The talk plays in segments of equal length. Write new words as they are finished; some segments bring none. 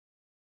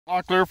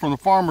Permaculture from the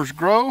Farmer's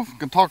Grove. I'm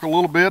going to talk a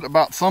little bit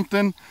about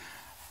something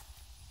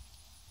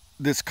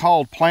that's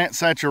called plant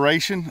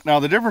saturation.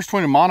 Now, the difference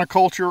between a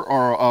monoculture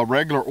or a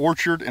regular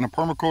orchard and a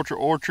permaculture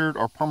orchard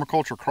or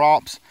permaculture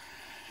crops,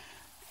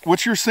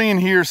 what you're seeing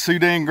here is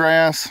Sudan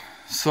grass,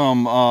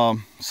 some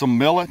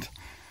millet.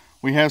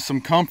 We have some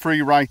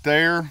comfrey right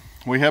there.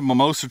 We have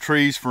mimosa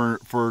trees for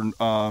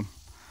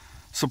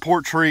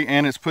support tree,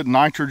 and it's put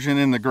nitrogen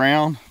in the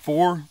ground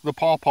for the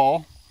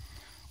pawpaw,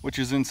 which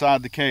is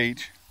inside the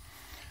cage.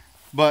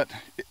 But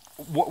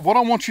what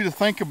I want you to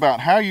think about,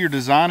 how you're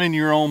designing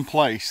your own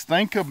place.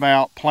 Think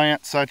about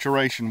plant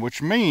saturation,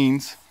 which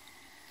means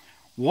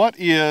what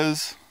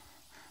is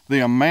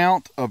the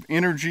amount of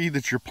energy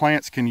that your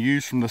plants can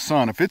use from the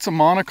sun. If it's a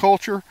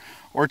monoculture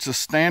or it's a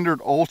standard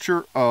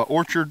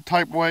orchard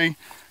type way,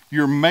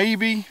 you're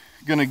maybe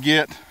going to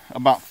get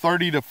about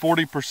 30 to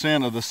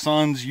 40% of the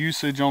sun's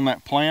usage on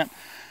that plant,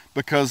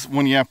 because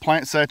when you have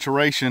plant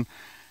saturation,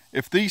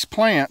 if these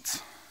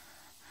plants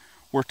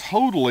were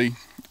totally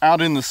out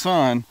in the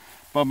sun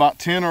by about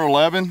 10 or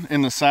 11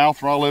 in the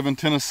south where I live in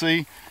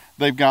Tennessee,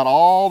 they've got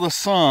all the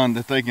sun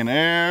that they can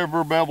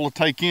ever be able to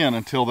take in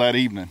until that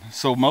evening.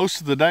 So most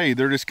of the day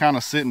they're just kind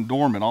of sitting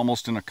dormant,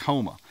 almost in a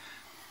coma.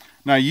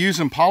 Now,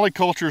 using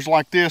polycultures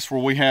like this,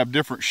 where we have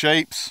different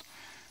shapes,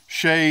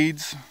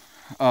 shades,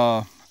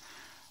 the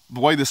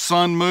way the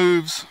sun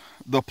moves,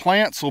 the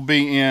plants will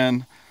be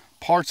in,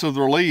 parts of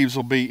their leaves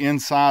will be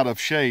inside of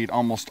shade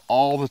almost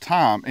all the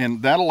time,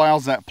 and that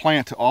allows that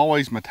plant to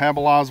always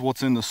metabolize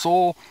what's in the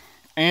soil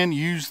and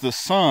use the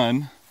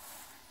sun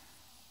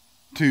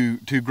to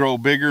grow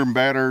bigger and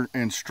better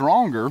and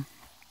stronger.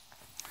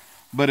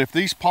 But if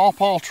these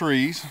pawpaw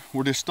trees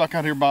were just stuck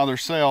out here by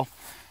themselves,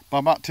 by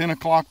about 10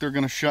 o'clock they're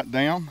going to shut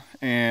down,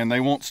 and they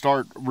won't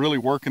start really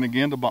working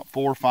again till about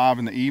 4 or 5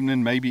 in the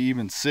evening, maybe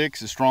even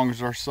 6, as strong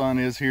as our sun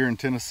is here in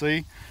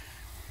Tennessee.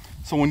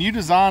 So when you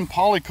design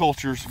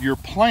polycultures, your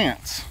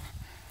plants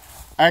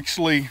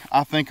actually,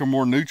 I think, are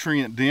more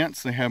nutrient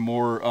dense. They have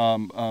more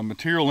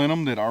material in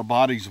them that our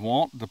bodies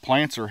want. The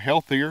plants are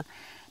healthier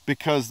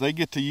because they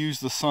get to use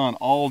the sun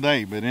all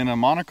day. But in a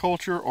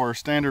monoculture or a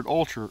standard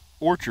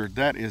orchard,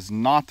 that is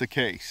not the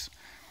case.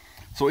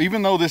 So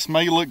even though this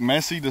may look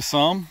messy to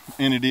some,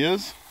 and it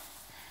is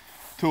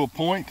to a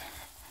point,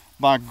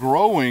 by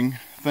growing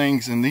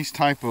things in these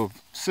type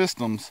of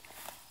systems,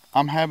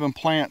 I'm having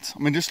plants, I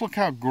mean, just look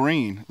how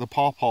green the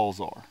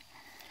pawpaws are,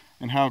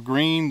 and how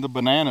green the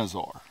bananas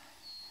are,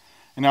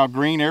 and how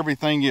green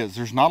everything is.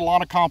 There's not a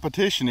lot of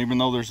competition, even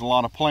though there's a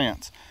lot of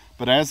plants.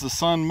 But as the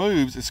sun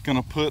moves, it's going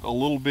to put a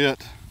little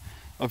bit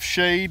of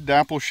shade,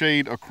 dapple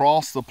shade,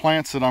 across the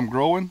plants that I'm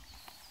growing,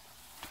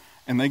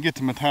 and they get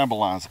to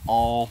metabolize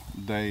all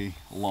day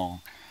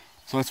long.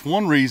 So that's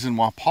one reason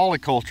why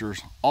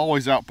polycultures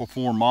always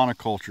outperform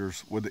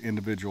monocultures with the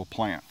individual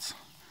plants.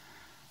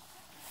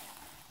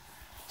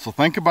 So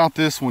think about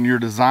this when you're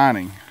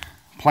designing.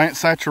 Plant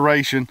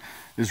saturation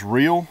is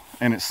real,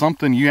 and it's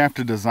something you have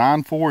to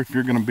design for if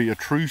you're going to be a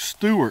true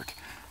steward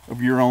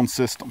of your own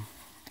system.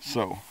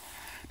 So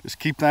just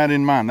keep that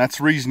in mind. That's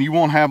the reason you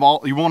want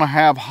to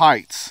have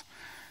heights.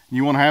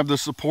 You want to have the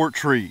support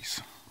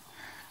trees,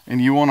 and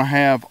you want to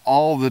have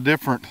all the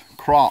different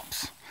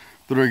crops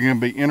that are going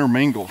to be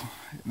intermingled.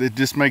 It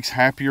just makes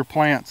happier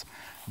plants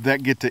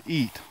that get to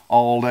eat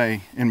all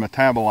day and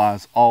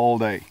metabolize all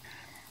day.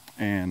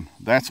 And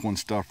that's when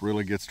stuff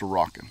really gets to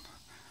rocking.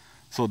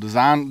 So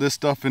design this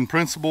stuff in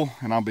principle,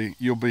 and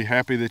you'll be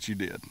happy that you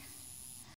did.